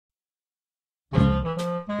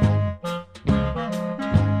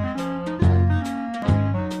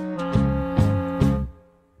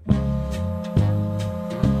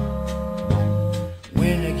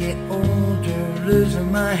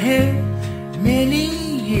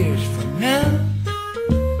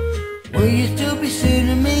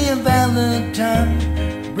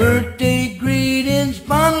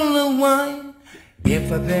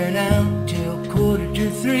If I've been out till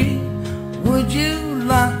 2:45, would you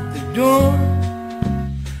lock the door?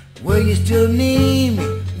 Will you still need me?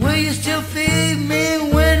 Will you still feed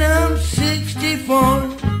me when I'm 64?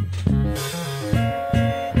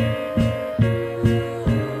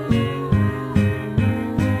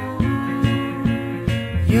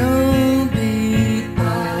 You'll be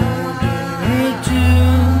older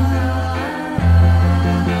too,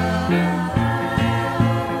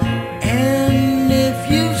 and if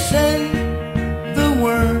you say the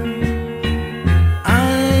word,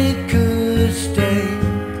 I could stay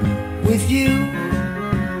with you.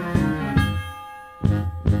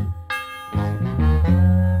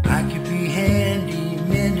 I could be handy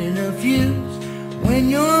mending a fuse when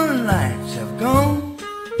your lights have gone.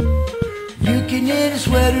 You can knit a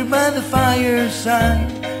sweater by the fireside.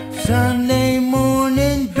 Sunday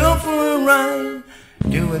morning, go for a ride.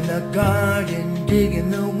 Doing the garden, digging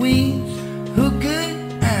the weeds. Who could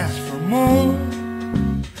ask for more?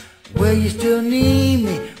 Will you still need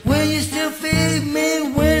me? Will you still feed me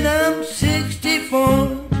when I'm 64?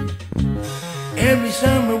 Every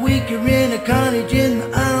summer we can rent a cottage in the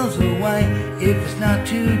Isles of Wight. If it's not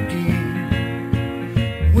too deep,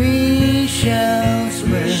 we shall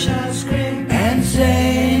scream and say,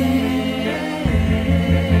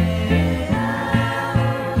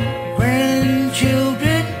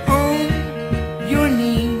 grandchildren on your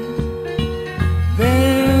knee,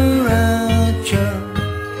 Vera, Chuck,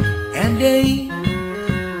 and Dave.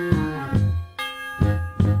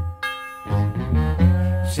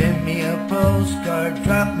 Send me a postcard,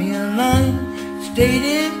 drop me a line,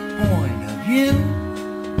 stating point of view.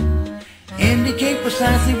 Indicate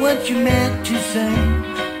precisely what you meant to say.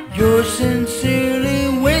 You're sincerely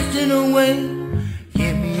wasting away.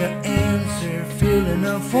 Give me your answer, fill in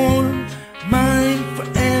a form, mine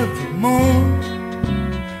forevermore.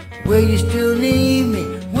 Will you still need me?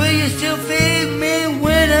 Will you still feed me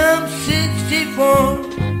when I'm 64?